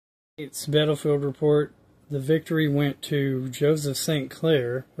It's Battlefield Report. The victory went to Joseph St.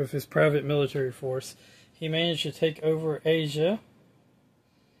 Clair with his private military force. He managed to take over Asia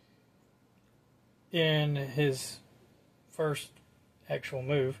in his first actual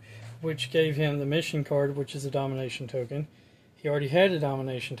move, which gave him the mission card, which is a domination token. He already had a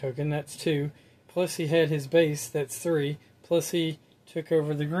domination token, that's 2. Plus he had his base, that's 3. Plus he took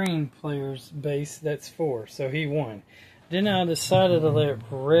over the green player's base, that's 4. So he won. Then I decided to let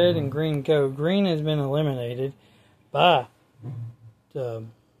red and green go. Green has been eliminated by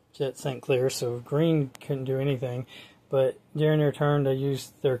Jet St. Clair, so green couldn't do anything. But during their turn, they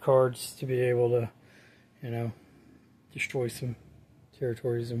used their cards to be able to, destroy some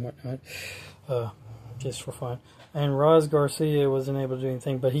territories and whatnot, just for fun. And Roz Garcia wasn't able to do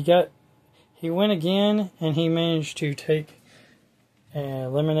anything, but he went again, and he managed to take and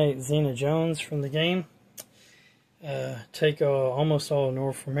eliminate Xena Jones from the game. Take almost all of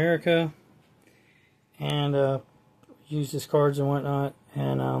North America, and used his cards and whatnot,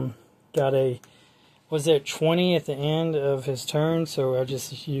 and got was at 20 at the end of his turn, so I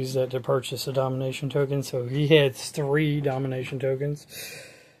just used that to purchase a domination token. So he had 3 domination tokens,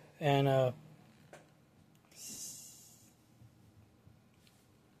 and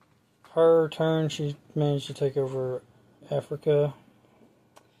her turn, she managed to take over Africa.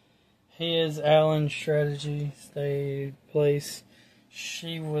 His Allen strategy stayed place.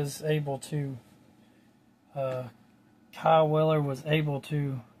 She was able to, Kyle Weller was able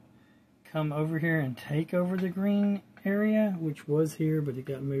to come over here and take over the green area, which was here, but it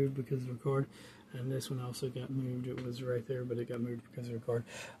got moved because of a card. And this one also got moved. It was right there, but it got moved because of a card.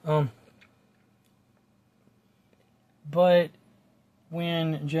 But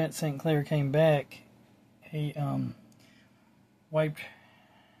when Jet St. Clair came back, he wiped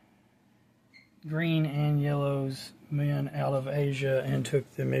green and yellow's men out of Asia and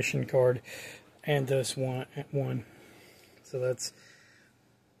took the mission card, and thus won. So that's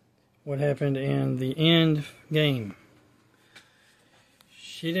what happened in the end game.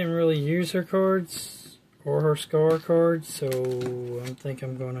 She didn't really use her cards or her scar cards, so I think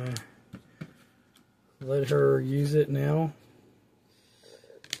I'm gonna let her use it now.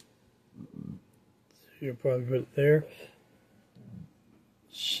 You'll probably put it there.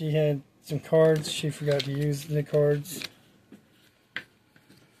 She had some cards. She forgot to use the cards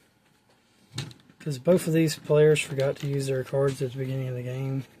because both of these players forgot to use their cards at the beginning of the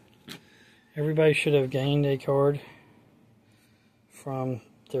game. Everybody should have gained a card from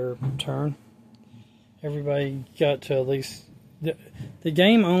their turn. Everybody got to at least... The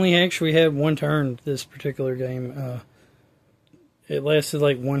game only actually had 1 turn, this particular game. It lasted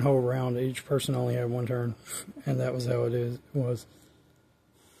like 1 whole round. Each person only had 1 turn, and that was how it was.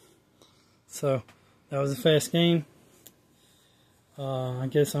 So, that was a fast game. I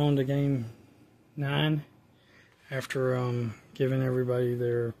guess on to game 9 after giving everybody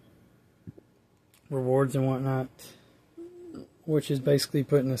their rewards and whatnot, which is basically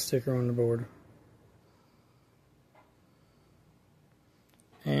putting a sticker on the board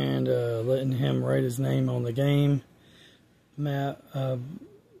and letting him write his name on the game map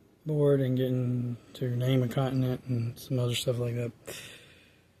board and getting to name a continent and some other stuff like that.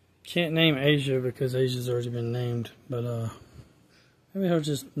 Can't name Asia because Asia's already been named, but maybe I'll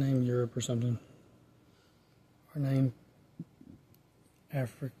just name Europe or something, or name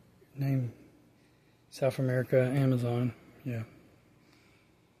Africa, name South America, Amazon. Yeah,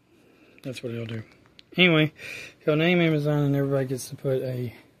 that's what he'll do. Anyway, he'll name Amazon, and everybody gets to put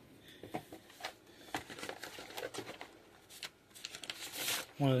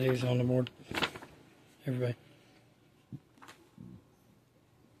one of these on the board. Everybody.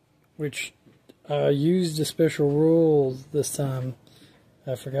 Which I used a special rule this time.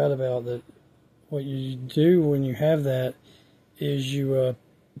 I forgot about that. What you do when you have that is you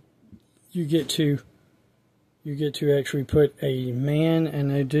get to actually put a man,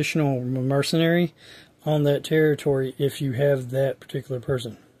 an additional mercenary, on that territory if you have that particular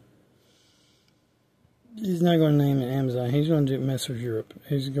person. He's not going to name it Amazon. He's going to mess with Europe.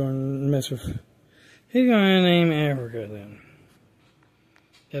 He's going to name Africa then.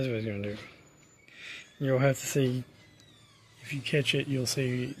 That's what he's going to do. You'll have to see, if you catch it, you'll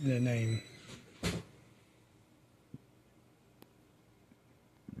see the name.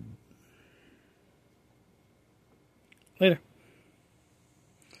 Later.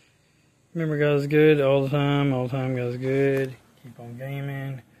 Remember, God is good all the time. All the time, God is good. Keep on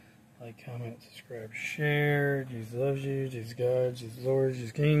gaming. Like, comment, subscribe, share. Jesus loves you. Jesus God. Jesus Lord.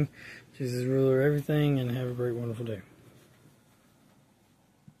 Jesus King. Jesus ruler of everything. And have a great, wonderful day.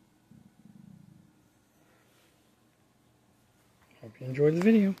 Hope you enjoyed the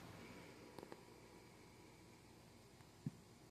video.